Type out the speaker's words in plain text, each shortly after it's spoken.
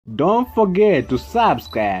Don't forget to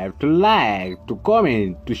subscribe, to like, to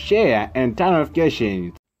comment, to share, and turn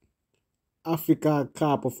notifications. Africa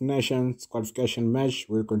Cup of Nations qualification match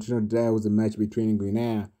will continue today with the match between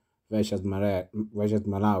Guinea versus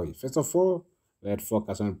Malawi. First of all, let's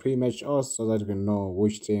focus on pre-match odds so that you can know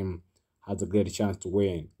which team has a great chance to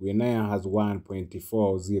win. Guinea has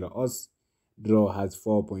 1.40 odds, draw has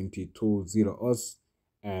 4.20 odds,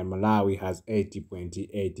 and Malawi has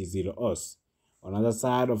 80.80 odds. On the other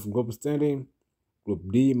side of group standing,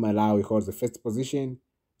 Group D, Malawi holds the first position,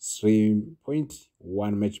 3 points,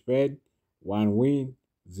 1 match played, 1 win,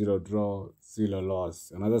 0 draw, 0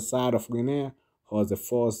 loss. Another side of Guinea holds the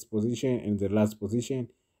fourth position and the last position,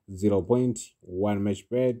 0 points, 1 match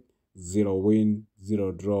played, 0 win,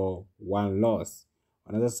 0 draw, 1 loss.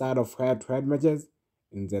 Another side of head-to-head matches,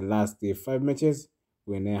 in the last 5 matches,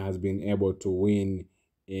 Guinea has been able to win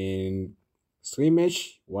in 3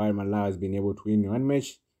 matches, while Malawi has been able to win 1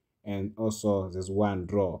 match, and also there's 1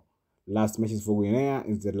 draw. Last matches for Guinea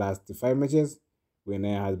in the last 5 matches,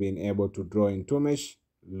 Guinea has been able to draw in 2 matches,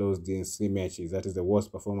 lose in 3 matches. That is the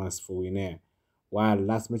worst performance for Guinea. While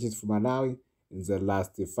last matches for Malawi, in the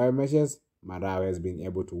last 5 matches, Malawi has been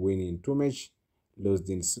able to win in 2 matches, lose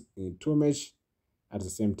in 2 matches. At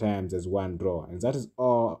the same time, there's 1 draw. And that is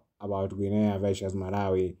all about Guinea versus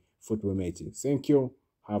Malawi football matches. Thank you.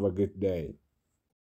 Have a good day.